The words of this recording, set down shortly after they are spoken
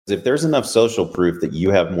If there's enough social proof that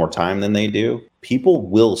you have more time than they do, people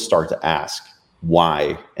will start to ask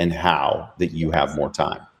why and how that you have more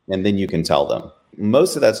time. And then you can tell them.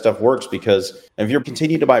 Most of that stuff works because if you're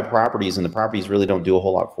continuing to buy properties and the properties really don't do a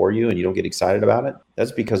whole lot for you and you don't get excited about it,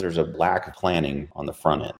 that's because there's a lack of planning on the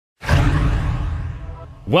front end.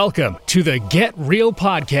 Welcome to the Get Real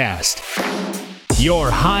Podcast,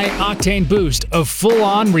 your high-octane boost of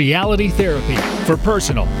full-on reality therapy for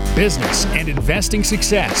personal, business, and investing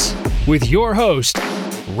success with your host,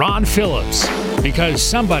 Ron Phillips, because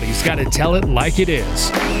somebody's got to tell it like it is.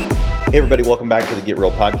 Hey, everybody. Welcome back to the Get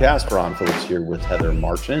Real Podcast. Ron Phillips here with Heather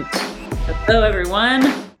Marchant. Hello, everyone.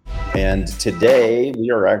 And today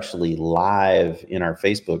we are actually live in our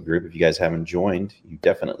Facebook group. If you guys haven't joined, you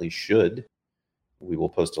definitely should. We will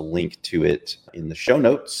post a link to it in the show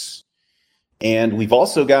notes. And we've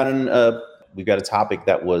also gotten we've got a topic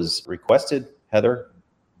that was requested. Heather,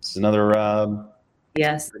 this is another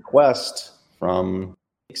request from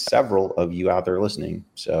several of you out there listening.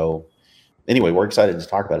 So anyway, we're excited to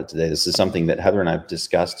talk about it today. This is something that Heather and I have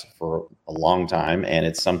discussed for a long time, and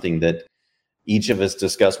it's something that each of us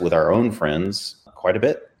discuss with our own friends quite a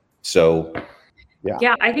bit. So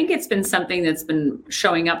yeah, I think it's been something that's been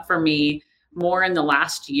showing up for me more in the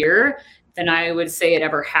last year than I would say it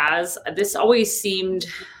ever has. This always seemed,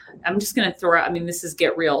 I'm just going to throw out, this is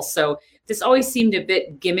Get Real. So this always seemed a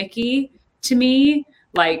bit gimmicky to me.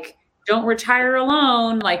 Like, don't retire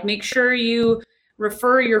alone. Like, make sure you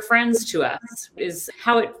refer your friends to us is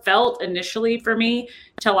how it felt initially for me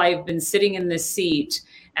till I've been sitting in this seat.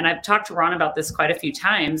 And I've talked to Ron about this quite a few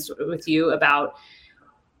times with you about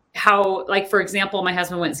how, like, for example, my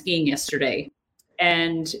husband went skiing yesterday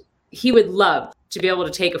and he would love to be able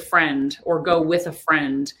to take a friend or go with a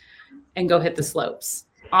friend and go hit the slopes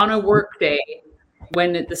on a work day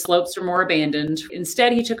when the slopes are more abandoned.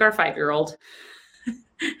 Instead, he took our 5-year-old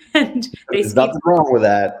and there's nothing wrong with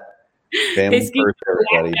that. Family first,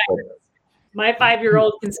 everybody. My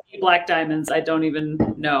 5-year-old can ski black diamonds. I don't even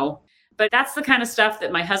know. But that's the kind of stuff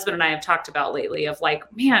that my husband and I have talked about lately of like,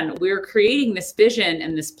 man, we're creating this vision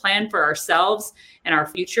and this plan for ourselves and our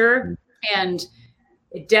future. And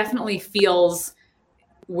it definitely feels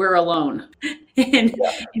we're alone and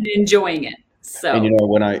enjoying it. So, and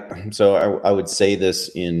when I would say this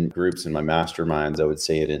in groups in my masterminds, I would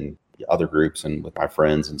say it in other groups and with my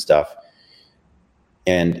friends and stuff.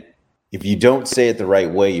 And if you don't say it the right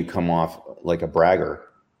way, you come off like a bragger.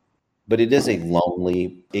 But it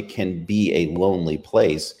can be a lonely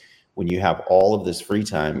place when you have all of this free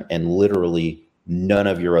time and literally none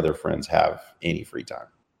of your other friends have any free time.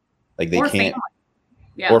 Like they can't.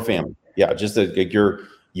 Or family. Yeah. Just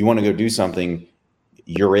you want to go do something,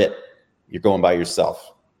 you're going by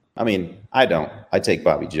yourself. I don't. I take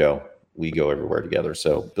Bobby Joe. We go everywhere together.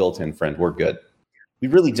 So built-in friend, we're good. We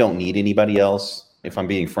really don't need anybody else, if I'm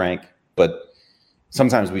being frank, but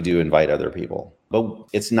sometimes we do invite other people. But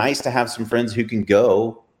it's nice to have some friends who can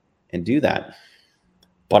go and do that.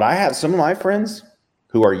 But I have some of my friends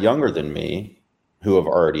who are younger than me who have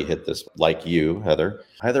already hit this, like you, Heather.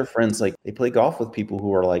 I have other friends, like they play golf with people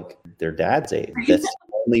who are like their dad's age. That's the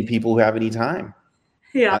only people who have any time.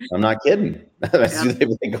 Yeah. I'm not kidding. That's who they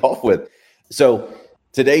play golf with. So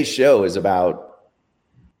today's show is about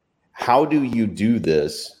how do you do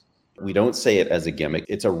this? We don't say it as a gimmick.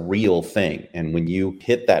 It's a real thing. And when you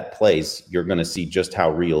hit that place, you're going to see just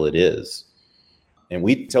how real it is. And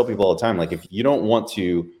we tell people all the time, like, if you don't want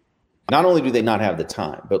to, not only do they not have the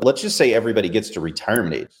time, but let's just say everybody gets to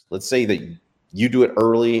retirement age. Let's say that you do it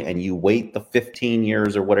early and you wait the 15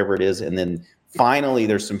 years or whatever it is. And then finally,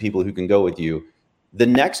 there's some people who can go with you. The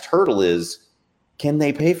next hurdle is, can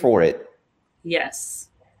they pay for it? Yes.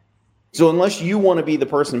 So unless you want to be the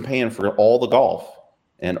person paying for all the golf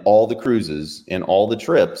and all the cruises and all the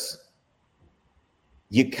trips,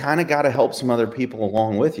 you kind of got to help some other people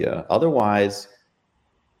along with you. Otherwise,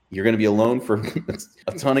 you're going to be alone for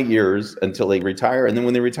a ton of years until they retire. And then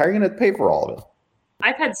when they retire, you're going to pay for all of it.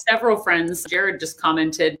 I've had several friends, Jared just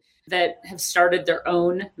commented, that have started their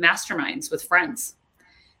own masterminds with friends,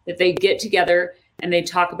 that they get together and they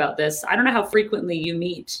talk about this. I don't know how frequently you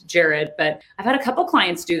meet Jared, but I've had a couple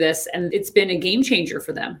clients do this and it's been a game changer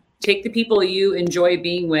for them. Take the people you enjoy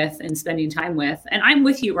being with and spending time with. And I'm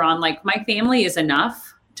with you, Ron. Like, my family is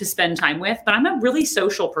enough to spend time with, but I'm a really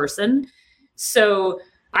social person. So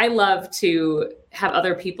I love to have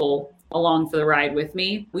other people along for the ride with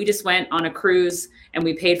me. We just went on a cruise and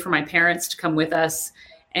we paid for my parents to come with us.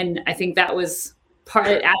 And I think that was part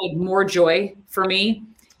that added more joy for me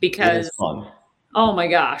because, oh my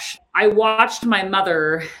gosh, I watched my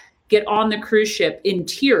mother get on the cruise ship in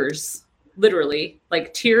tears literally,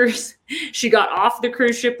 like tears. She got off the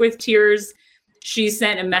cruise ship with tears. She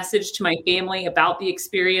sent a message to my family about the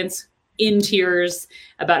experience in tears,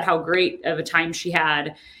 about how great of a time she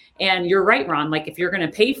had. And you're right, Ron, like if you're going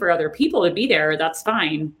to pay for other people to be there, that's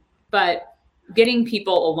fine. But getting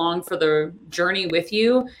people along for the journey with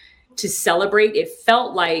you to celebrate, it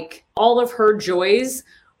felt like all of her joys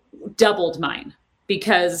doubled mine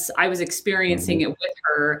because I was experiencing it with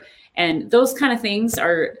her. And those kind of things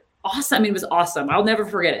are awesome. I mean, it was awesome. I'll never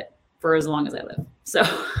forget it for as long as I live. So,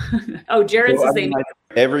 Jared's the same. I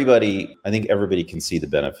think everybody can see the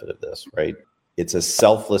benefit of this, right? It's a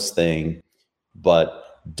selfless thing,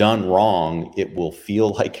 but done wrong, it will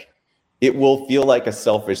feel like a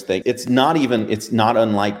selfish thing. It's not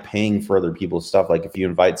unlike paying for other people's stuff. Like if you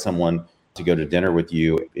invite someone to go to dinner with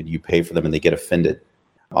you and you pay for them and they get offended.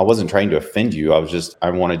 I wasn't trying to offend you. I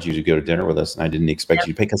wanted you to go to dinner with us and I didn't expect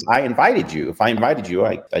you to pay because I invited you. If I invited you,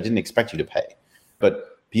 I didn't expect you to pay.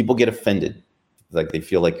 But people get offended. Like they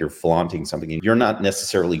feel like you're flaunting something. And you're not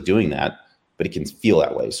necessarily doing that, but it can feel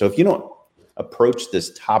that way. So if you don't approach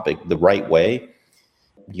this topic the right way,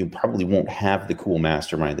 you probably won't have the cool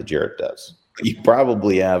mastermind that Jared does. You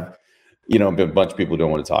probably have, a bunch of people who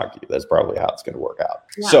don't want to talk to you. That's probably how it's going to work out.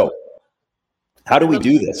 Yeah. So how do we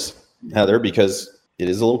do this, Heather? Because it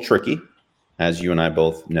is a little tricky, as you and I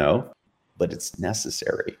both know, but it's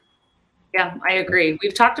necessary. Yeah, I agree.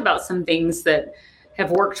 We've talked about some things that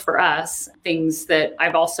have worked for us, things that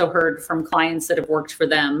I've also heard from clients that have worked for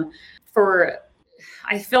them.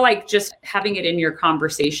 I feel like just having it in your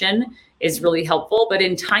conversation is really helpful, but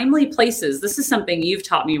in timely places, this is something you've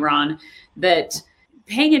taught me, Ron, that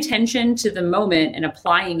paying attention to the moment and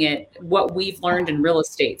applying it, what we've learned in real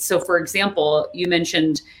estate. So for example, you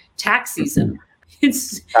mentioned tax season.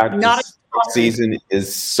 It's tax season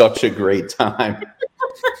is such a great time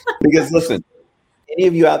because listen, any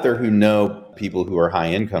of you out there who know people who are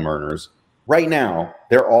high income earners right now,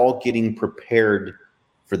 they're all getting prepared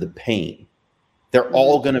for the pain. They're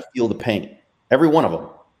all going to feel the pain, every one of them.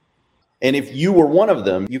 And if you were one of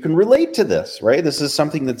them, you can relate to this, right? This is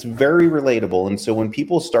something that's very relatable. And so when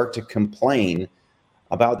people start to complain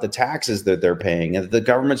about the taxes that they're paying, and the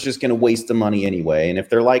government's just going to waste the money anyway. And if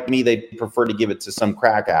they're like me, they prefer to give it to some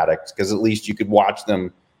crack addicts because at least you could watch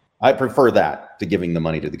them. I prefer that to giving the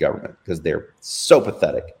money to the government because they're so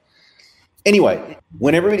pathetic. Anyway,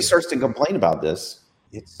 when everybody starts to complain about this,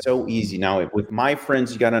 it's so easy. Now, with my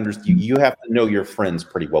friends, you got to understand, you have to know your friends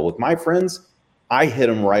pretty well. With my friends, I hit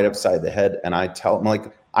them right upside the head and I tell them,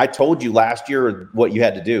 like, I told you last year what you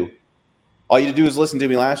had to do. All you had to do is listen to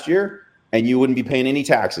me last year and you wouldn't be paying any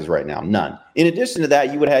taxes right now. None. In addition to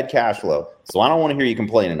that, you would have had cash flow. So I don't want to hear you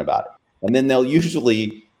complaining about it. And then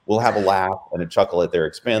we'll have a laugh and a chuckle at their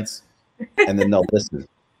expense. And then they'll listen.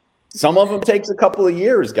 Some of them takes a couple of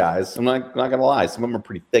years, guys. I'm not going to lie. Some of them are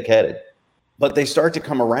pretty thick-headed. But they start to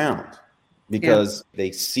come around because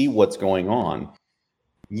they see what's going on.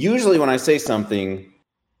 Usually when I say something,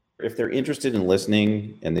 if they're interested in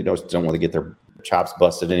listening and they don't want to get their chops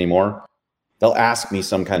busted anymore, they'll ask me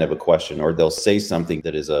some kind of a question or they'll say something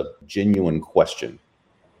that is a genuine question.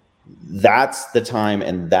 That's the time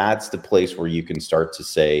and that's the place where you can start to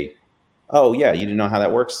say, oh, yeah, you didn't know how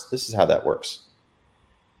that works? This is how that works.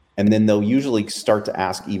 And then they'll usually start to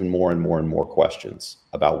ask even more and more and more questions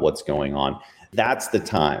about what's going on. That's the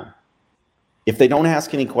time. If they don't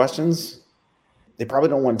ask any questions, they probably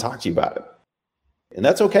don't want to talk to you about it. And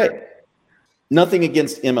that's okay. Nothing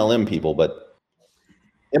against MLM people, but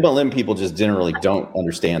MLM people just generally don't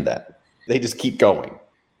understand that. They just keep going.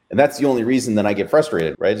 And that's the only reason that I get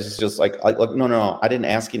frustrated, right? It's just like no, I didn't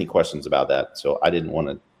ask any questions about that. So I didn't want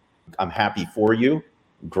to. I'm happy for you.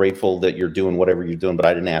 I'm grateful that you're doing whatever you're doing, but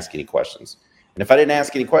I didn't ask any questions. And if I didn't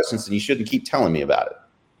ask any questions, then you shouldn't keep telling me about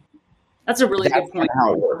it. That's a really good point. That's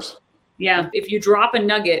how it works. Yeah. If you drop a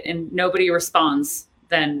nugget and nobody responds,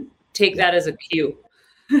 then take that as a cue.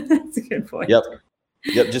 That's a good point. Yep.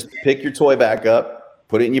 Just pick your toy back up,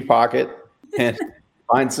 put it in your pocket, and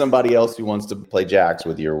find somebody else who wants to play jacks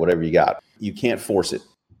with you or whatever you got. You can't force it.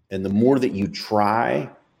 And the more that you try,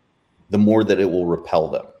 the more that it will repel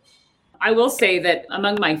them. I will say that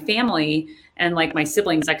among my family and like my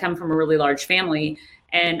siblings, I come from a really large family,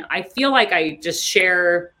 and I feel like I just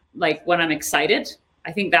share like when I'm excited.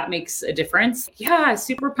 I think that makes a difference. Yeah,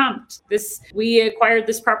 super pumped. We acquired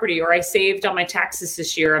this property, or I saved on my taxes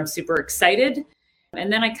this year. I'm super excited.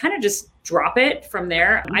 And then I kind of just drop it from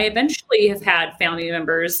there. I eventually have had family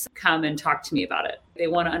members come and talk to me about it. They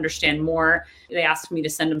want to understand more. They asked me to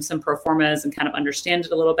send them some pro formas and kind of understand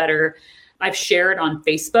it a little better. I've shared on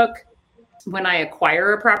Facebook when I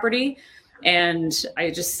acquire a property. And I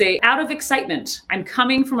just say, out of excitement, I'm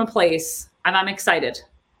coming from a place, I'm excited.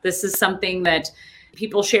 This is something that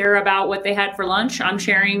people share about what they had for lunch. I'm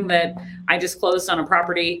sharing that I just closed on a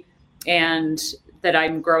property and that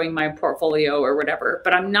I'm growing my portfolio or whatever.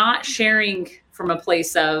 But I'm not sharing from a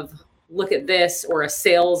place of, look at this, or a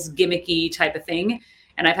sales gimmicky type of thing.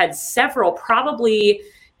 And I've had several, probably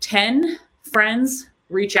 10 friends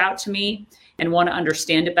reach out to me and want to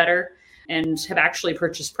understand it better, and have actually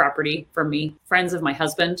purchased property from me. Friends of my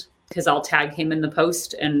husband, because I'll tag him in the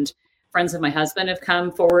post, and friends of my husband have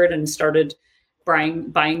come forward and started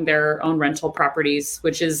buying their own rental properties,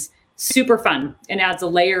 which is super fun and adds a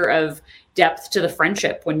layer of depth to the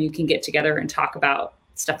friendship when you can get together and talk about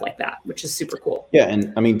stuff like that, which is super cool. Yeah.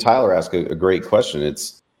 And I mean, Tyler asked a great question.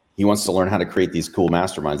 He wants to learn how to create these cool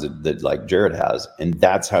masterminds that like Jared has. And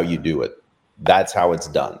that's how you do it. That's how it's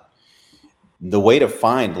done. The way to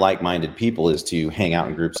find like-minded people is to hang out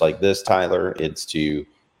in groups like this, Tyler. It's to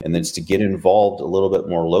get involved a little bit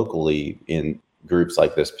more locally in groups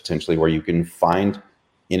like this, potentially, where you can find,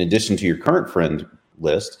 in addition to your current friend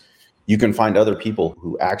list, you can find other people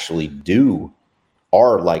who actually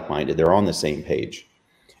are like-minded. They're on the same page.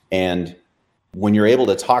 And when you're able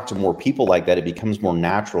to talk to more people like that, it becomes more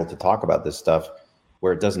natural to talk about this stuff,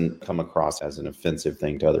 where it doesn't come across as an offensive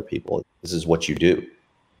thing to other people. This is what you do.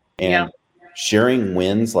 And sharing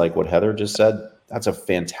wins, like what Heather just said, that's a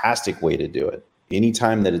fantastic way to do it.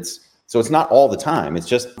 Anytime that it's not all the time. It's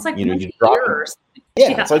just, like, you drop.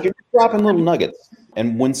 Yeah. It's like you're dropping little nuggets.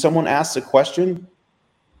 And when someone asks a question,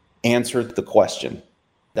 answer the question.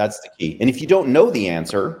 That's the key. And if you don't know the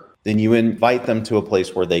answer, then you invite them to a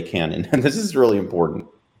place where they can. And this is really important.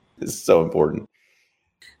 This is so important.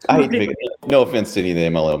 No offense to any of the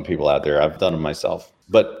MLM people out there. I've done them myself.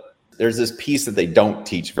 But there's this piece that they don't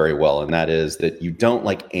teach very well, and that is that you don't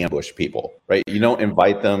like ambush people, right? You don't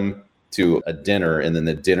invite them to a dinner and then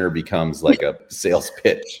the dinner becomes like a sales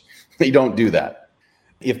pitch. You don't do that.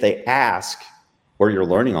 If they ask where you're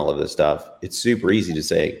learning all of this stuff, it's super easy to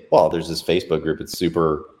say, well, there's this Facebook group. It's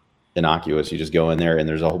super innocuous. You just go in there and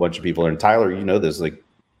there's a whole bunch of people. And Tyler, you know this, like,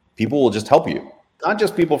 people will just help you. Not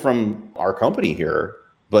just people from our company here,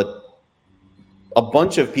 but a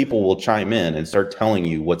bunch of people will chime in and start telling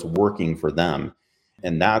you what's working for them.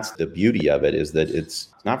 And that's the beauty of it, is that it's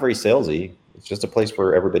not very salesy. It's just a place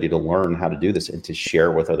for everybody to learn how to do this and to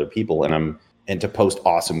share with other people and to post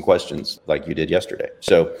awesome questions like you did yesterday.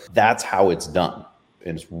 So that's how it's done.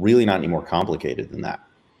 And it's really not any more complicated than that.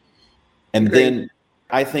 And then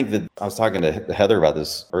I think that I was talking to Heather about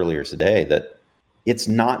this earlier today, that it's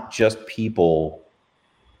not just people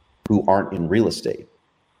who aren't in real estate.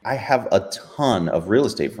 I have a ton of real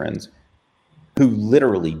estate friends who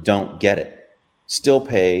literally don't get it, still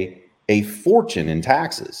pay a fortune in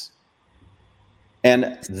taxes.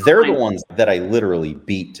 And they're the ones that I literally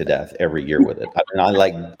beat to death every year with it. I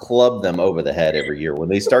like club them over the head every year. When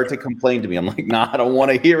they start to complain to me, I'm like, nah, I don't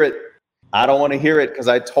want to hear it. I don't want to hear it, because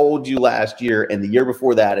I told you last year and the year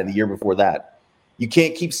before that and the year before that. You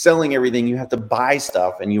can't keep selling everything. You have to buy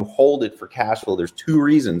stuff and you hold it for cash flow. There's two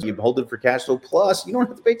reasons. You hold it for cash flow, plus you don't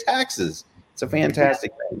have to pay taxes. It's a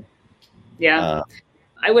fantastic thing. Yeah.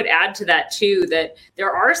 I would add to that too, that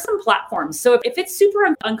there are some platforms. So if it's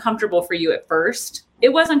super uncomfortable for you at first, it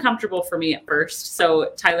was uncomfortable for me at first.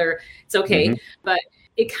 So Tyler, it's okay. But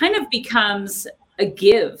it kind of becomes a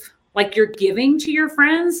give, like you're giving to your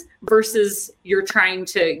friends versus you're trying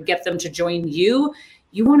to get them to join you.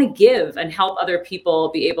 You want to give and help other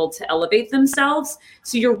people be able to elevate themselves.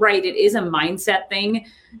 So you're right. It is a mindset thing,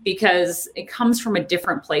 because it comes from a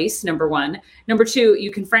different place. Number one. Number two,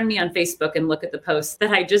 you can friend me on Facebook and look at the post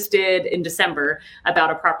that I just did in December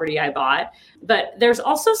about a property I bought. But there's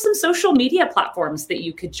also some social media platforms that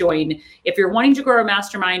you could join if you're wanting to grow a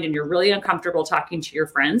mastermind and you're really uncomfortable talking to your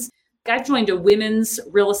friends. I've joined a women's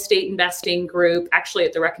real estate investing group, actually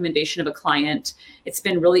at the recommendation of a client. It's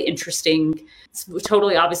been really interesting. It's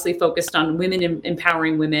totally obviously focused on women,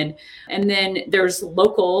 empowering women. And then there's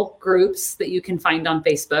local groups that you can find on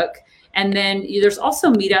Facebook. And then there's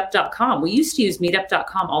also meetup.com. We used to use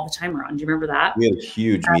meetup.com all the time around. Do you remember that? We had a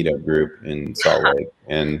huge meetup group in Salt Lake.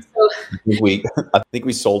 And I think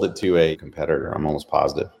we sold it to a competitor. I'm almost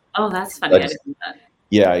positive. Oh, that's funny. I didn't know that.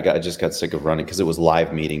 Yeah, I just got sick of running, because it was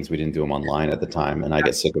live meetings. We didn't do them online at the time, and I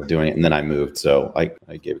got sick of doing it, and then I moved. So I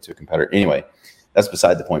gave it to a competitor. Anyway, that's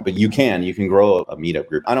beside the point. But you can grow a meetup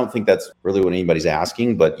group. I don't think that's really what anybody's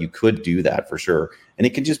asking, but you could do that for sure. And it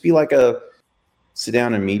could just be like a sit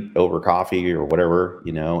down and meet over coffee or whatever,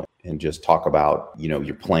 and just talk about,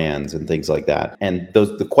 your plans and things like that. And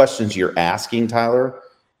the questions you're asking, Tyler,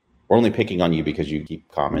 we're only picking on you because you keep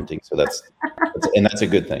commenting. So that's a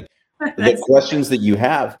good thing. The questions that you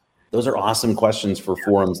have, those are awesome questions for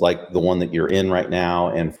forums like the one that you're in right now,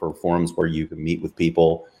 and for forums where you can meet with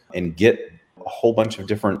people and get a whole bunch of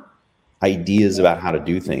different ideas about how to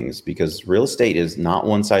do things, because real estate is not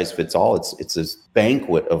one size fits all. It's this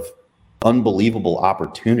banquet of unbelievable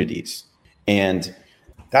opportunities. And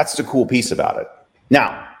that's the cool piece about it.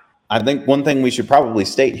 Now, I think one thing we should probably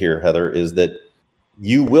state here, Heather, is that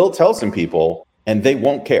you will tell some people and they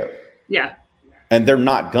won't care. Yeah. And they're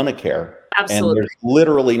not going to care. Absolutely. And there's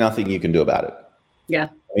literally nothing you can do about it. Yeah.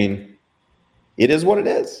 I mean, it is what it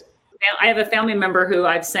is. I have a family member who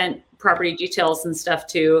I've sent property details and stuff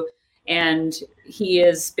to, and he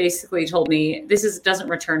has basically told me doesn't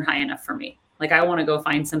return high enough for me. Like, I want to go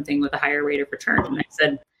find something with a higher rate of return. And I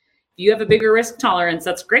said, if you have a bigger risk tolerance,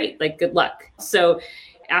 that's great. Like, good luck. So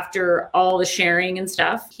after all the sharing and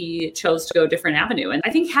stuff, he chose to go a different avenue. And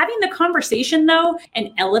I think having the conversation, though, and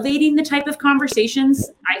elevating the type of conversations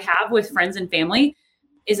I have with friends and family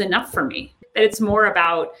is enough for me. That it's more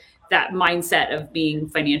about that mindset of being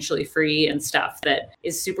financially free and stuff that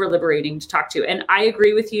is super liberating to talk to. And I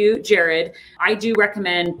agree with you, Jared. I do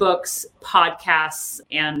recommend books, podcasts,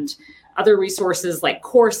 and other resources like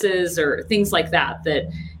courses or things like that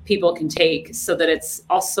people can take, so that it's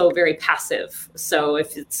also very passive. So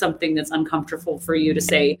if it's something that's uncomfortable for you to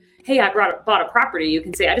say, hey, I bought a property, you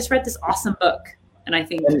can say, I just read this awesome book. And I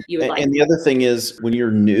think you would like it. And the other thing is, when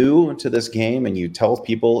you're new to this game and you tell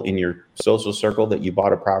people in your social circle that you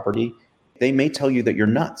bought a property, they may tell you that you're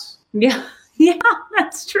nuts. Yeah. Yeah,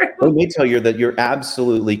 that's true. They may tell you that you're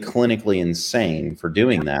absolutely clinically insane for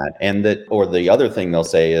doing that. And or the other thing they'll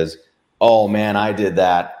say is, oh man, I did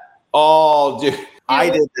that. Oh, dude,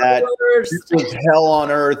 I did that. This was hell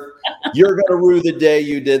on earth. You're going to rue the day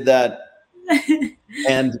you did that.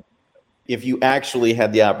 And if you actually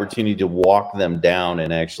had the opportunity to walk them down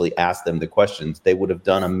and actually ask them the questions, they would have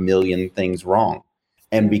done a million things wrong.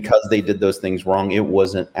 And because they did those things wrong, it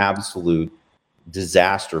was an absolute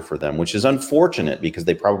disaster for them, which is unfortunate because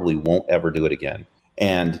they probably won't ever do it again.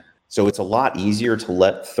 And so it's a lot easier to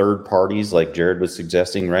let third parties, like Jared was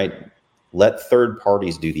suggesting, right? Let third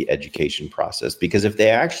parties do the education process, because if they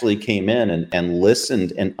actually came in and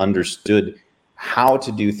listened and understood how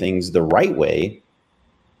to do things the right way,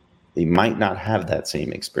 they might not have that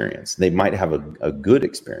same experience. They might have a good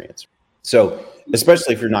experience. So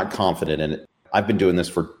especially if you're not confident in it. I've been doing this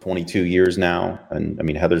for 22 years now. And I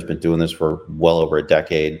mean, Heather's been doing this for well over a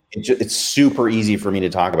decade. It's super easy for me to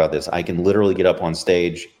talk about this. I can literally get up on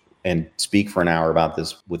stage and speak for an hour about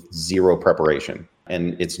this with zero preparation.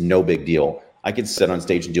 And it's no big deal. I could sit on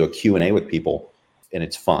stage and do a Q&A with people, and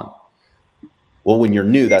it's fun. Well, when you're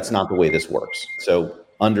new, that's not the way this works. So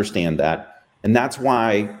understand that. And that's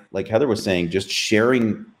why, like Heather was saying, just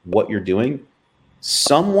sharing what you're doing,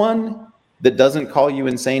 someone that doesn't call you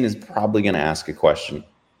insane is probably going to ask a question.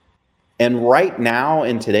 And right now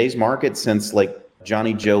in today's market, since like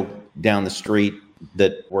Johnny Joe down the street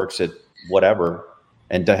that works at whatever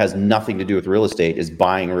and has nothing to do with real estate is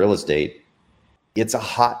buying real estate, it's a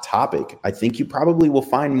hot topic. I think you probably will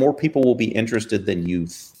find more people will be interested than you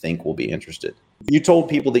think will be interested. You told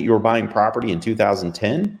people that you were buying property in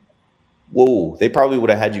 2010, whoa, they probably would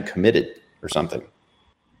have had you committed or something.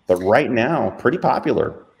 But right now, pretty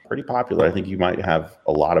popular. I think you might have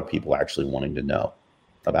a lot of people actually wanting to know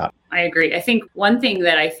about it. I agree. I think one thing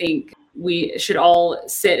that I think we should all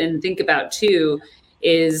sit and think about too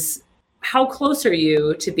is, how close are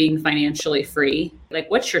you to being financially free?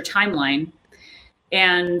 Like, what's your timeline?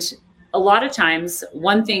 And a lot of times,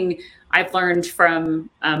 one thing I've learned from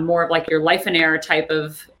more of like your life and air type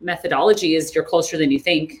of methodology is you're closer than you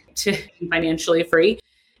think to being financially free.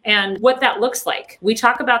 And what that looks like. We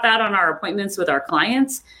talk about that on our appointments with our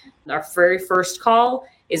clients. Our very first call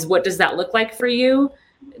is, what does that look like for you?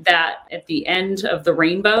 That at the end of the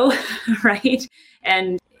rainbow, right?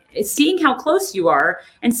 And seeing how close you are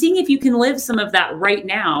and seeing if you can live some of that right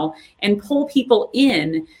now and pull people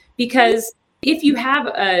in. Because if you have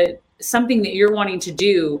something that you're wanting to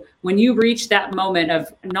do, when you reach that moment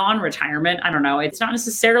of non-retirement, I don't know, it's not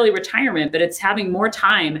necessarily retirement, but it's having more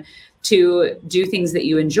time to do things that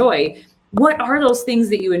you enjoy. What are those things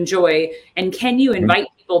that you enjoy? And can you invite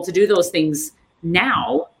people to do those things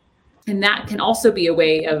now? And that can also be a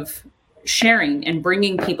way of sharing and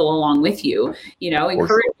bringing people along with you,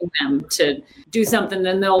 encouraging them to do something in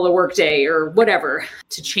the middle of the workday or whatever,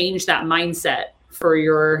 to change that mindset for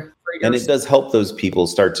your. And it does help those people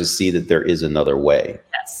start to see that there is another way.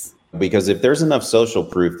 Yes. Because if there's enough social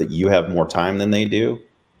proof that you have more time than they do,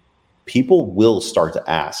 people will start to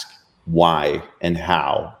ask why and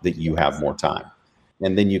how that you have more time.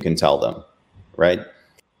 And then you can tell them, right?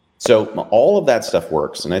 So all of that stuff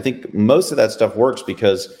works. And I think most of that stuff works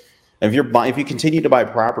because if you continue to buy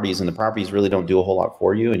properties and the properties really don't do a whole lot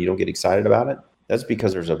for you and you don't get excited about it, that's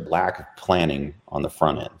because there's a lack of planning on the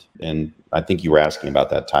front end. And I think you were asking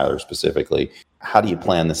about that, Tyler, specifically. How do you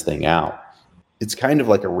plan this thing out? It's kind of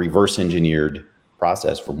like a reverse engineered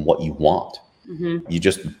process from what you want. Mm-hmm. You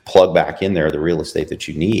just plug back in there the real estate that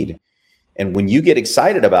you need. And when you get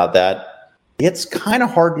excited about that, it's kind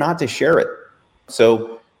of hard not to share it.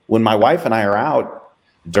 So when my wife and I are out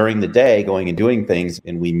during the day going and doing things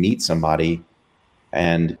and we meet somebody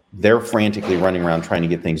and they're frantically running around trying to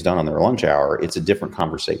get things done on their lunch hour, it's a different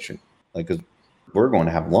conversation. Like, 'cause we're going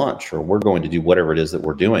to have lunch or we're going to do whatever it is that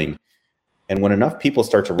we're doing. And when enough people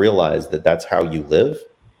start to realize that that's how you live,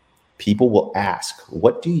 people will ask,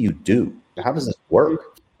 what do you do? How does this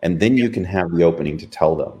work? And then you can have the opening to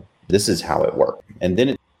tell them, this is how it works. And then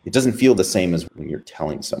it doesn't feel the same as when you're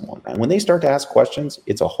telling someone. And when they start to ask questions,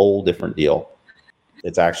 it's a whole different deal.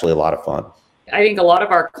 It's actually a lot of fun. I think a lot of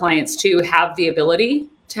our clients too have the ability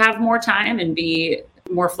to have more time and be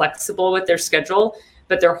more flexible with their schedule,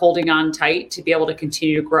 but they're holding on tight to be able to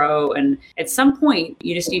continue to grow. And at some point,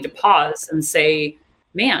 you just need to pause and say,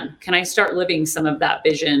 man, can I start living some of that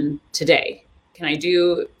vision today? Can I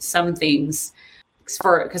do some things?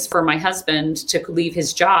 Because for my husband to leave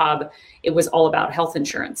his job, it was all about health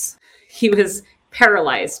insurance. He was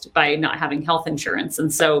paralyzed by not having health insurance.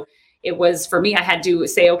 And so it was, for me, I had to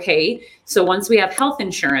say, okay, so once we have health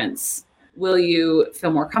insurance, will you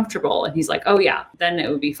feel more comfortable? And he's like, oh yeah, then it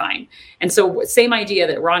would be fine. And so same idea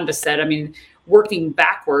that Ron just said, I mean, working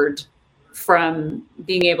backward from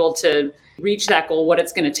being able to reach that goal, what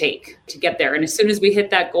it's going to take to get there. And as soon as we hit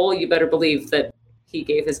that goal, you better believe that he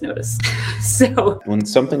gave his notice. So when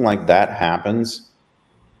something like that happens,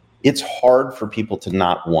 it's hard for people to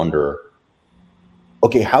not wonder,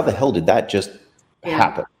 okay, how the hell did that just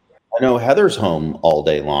happen? I know Heather's home all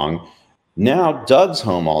day long. Now Doug's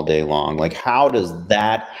home all day long. Like, how does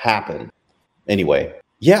that happen? Anyway,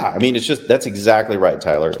 yeah, I mean, that's exactly right,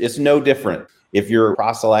 Tyler. It's no different. If you're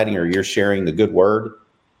proselyting or you're sharing the good word,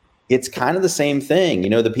 it's kind of the same thing. You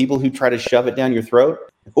know, the people who try to shove it down your throat,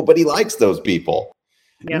 nobody likes those people.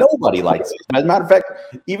 Yeah. Nobody likes it. As a matter of fact,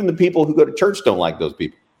 even the people who go to church don't like those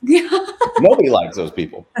people. Yeah. Nobody likes those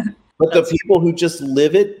people. But the people who just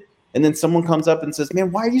live it, and then someone comes up and says,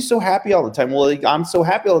 man, why are you so happy all the time? Well, I'm so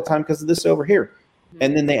happy all the time because of this over here.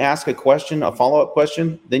 And then they ask a question, a follow-up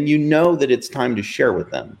question, then you know that it's time to share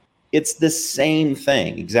with them. It's the same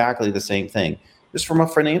thing, exactly the same thing, just from a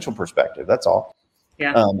financial perspective. That's all.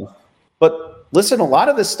 Yeah. But listen, a lot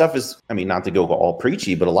of this stuff is, I mean, not to go all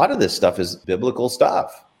preachy, but a lot of this stuff is biblical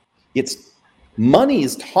stuff. Money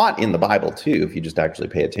is taught in the Bible too, if you just actually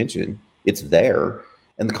pay attention. It's there.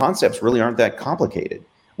 And the concepts really aren't that complicated.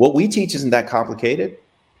 What we teach isn't that complicated.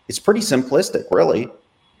 It's pretty simplistic, really.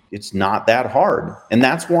 It's not that hard. And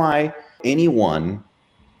that's why anyone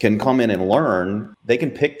can come in and learn. They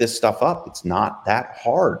can pick this stuff up. It's not that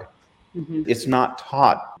hard. Mm-hmm. It's not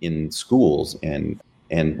taught in schools and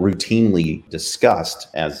routinely discussed,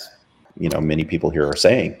 as you know, many people here are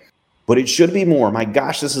saying. But it should be more. My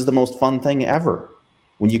gosh, this is the most fun thing ever.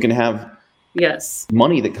 When you can have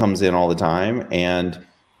money that comes in all the time, and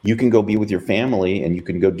you can go be with your family, and you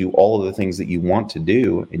can go do all of the things that you want to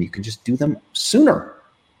do, and you can just do them sooner,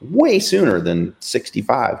 way sooner than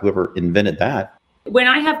 65, whoever invented that. When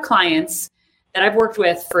I have clients that I've worked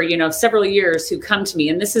with for, several years who come to me,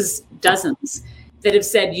 and this is dozens, that have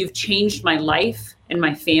said, you've changed my life and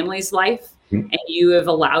my family's life. Mm-hmm. And you have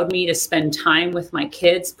allowed me to spend time with my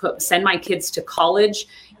kids, send my kids to college.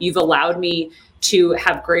 You've allowed me to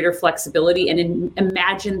have greater flexibility and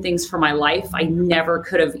imagine things for my life I never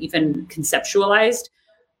could have even conceptualized.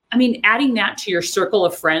 I mean, adding that to your circle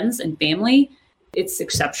of friends and family, it's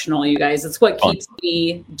exceptional, you guys. It's what keeps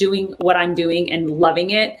me doing what I'm doing and loving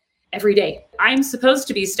it every day. I'm supposed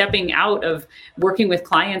to be stepping out of working with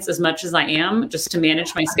clients as much as I am just to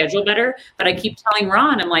manage my schedule better. But I keep telling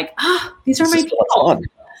Ron, I'm like, these are my people.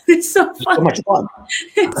 It's so fun. So much fun.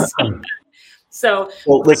 It's so fun.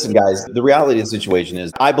 Well, listen, guys, the reality of the situation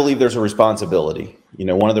is I believe there's a responsibility.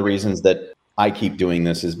 One of the reasons that I keep doing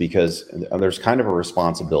this is because there's kind of a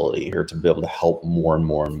responsibility here to be able to help more and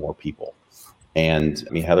more and more people. And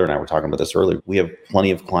I mean, Heather and I were talking about this earlier. We have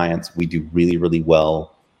plenty of clients. We do really, really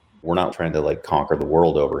well. We're not trying to conquer the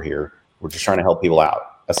world over here. We're just trying to help people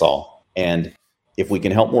out. That's all. And if we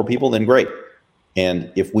can help more people, then great.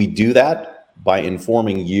 And if we do that by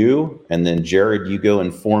informing you, and then Jared, you go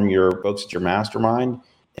inform your folks at your mastermind,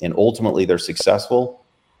 and ultimately they're successful,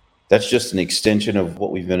 that's just an extension of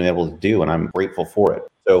what we've been able to do. And I'm grateful for it.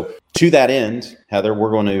 So to that end, Heather,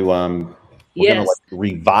 we're going to We're going to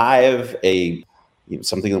revive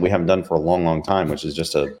something that we haven't done for a long, long time, which is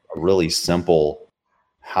just a really simple,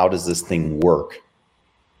 how does this thing work?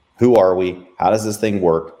 Who are we? How does this thing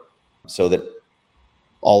work? So that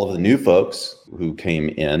all of the new folks who came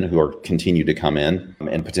in, who are continue to come in,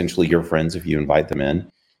 and potentially your friends, if you invite them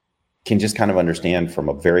in, can just kind of understand from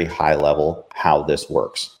a very high level how this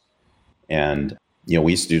works. And,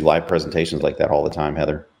 we used to do live presentations like that all the time,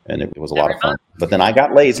 Heather, and it was a lot of fun. But then I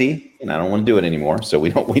got lazy and I don't want to do it anymore. So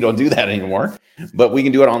we don't do that anymore, but we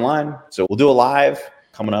can do it online. So we'll do a live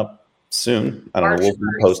coming up soon. I don't know.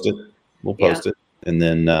 We'll post it. We'll post it. And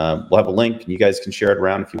then we'll have a link and you guys can share it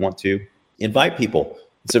around if you want to. Invite people.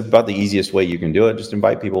 It's about the easiest way you can do it. Just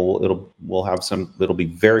invite people. It'll be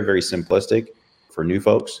very, very simplistic for new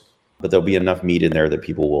folks, but there'll be enough meat in there that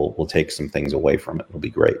people will take some things away from it. It'll be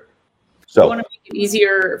great. So I want to make it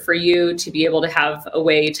easier for you to be able to have a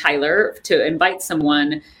way, Tyler, to invite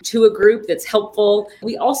someone to a group that's helpful.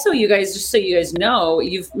 We also, you guys, just so you guys know,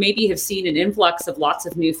 you've maybe have seen an influx of lots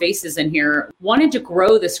of new faces in here, wanted to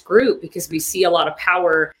grow this group because we see a lot of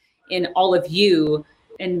power in all of you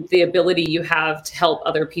and the ability you have to help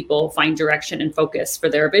other people find direction and focus for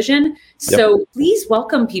their vision. Yep. So please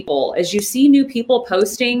welcome people as you see new people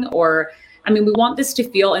posting we want this to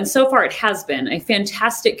feel, and so far it has been, a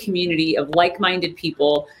fantastic community of like-minded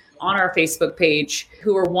people on our Facebook page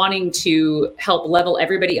who are wanting to help level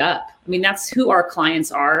everybody up. That's who our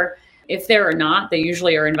clients are. If they're not, they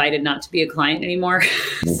usually are invited not to be a client anymore.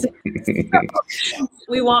 So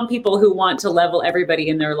we want people who want to level everybody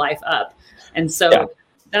in their life up. And so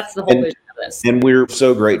that's the whole vision of this. And we're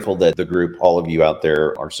so grateful that the group, all of you out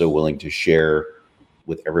there, are so willing to share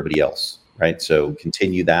with everybody else, right? So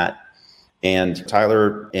continue that. And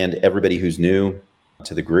Tyler and everybody who's new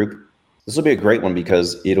to the group, this will be a great one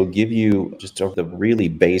because it'll give you just the really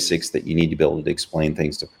basics that you need to be able to explain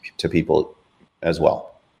things to people as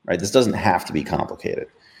well, right? This doesn't have to be complicated.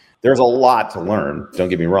 There's a lot to learn, don't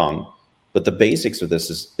get me wrong, but the basics of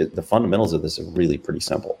this the fundamentals of this are really pretty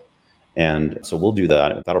simple. And so we'll do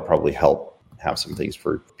that. That'll probably help have some things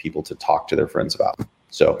for people to talk to their friends about.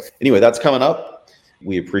 So anyway, that's coming up.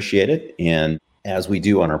 We appreciate it. And as we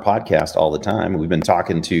do on our podcast all the time, we've been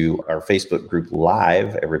talking to our Facebook group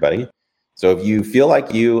live, everybody. So if you feel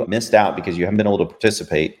like you missed out because you haven't been able to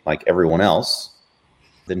participate like everyone else,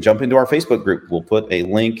 then jump into our Facebook group. We'll put a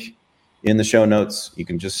link in the show notes. You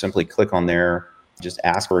can just simply click on there, just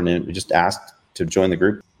ask to join the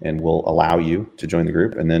group, and we'll allow you to join the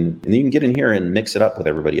group. And then you can get in here and mix it up with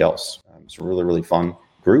everybody else. It's a really, really fun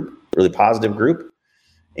group, really positive group.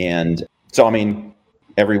 And so,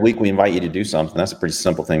 every week we invite you to do something. That's a pretty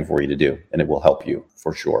simple thing for you to do, and it will help you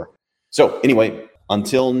for sure. So anyway,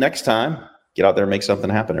 until next time, get out there and make something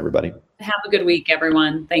happen, everybody. Have a good week,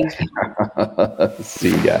 everyone. Thank you. See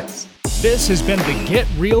you guys. This has been the Get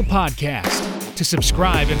Real Podcast. To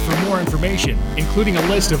subscribe and for more information, including a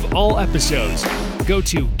list of all episodes, go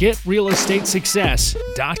to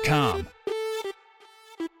getrealestatesuccess.com.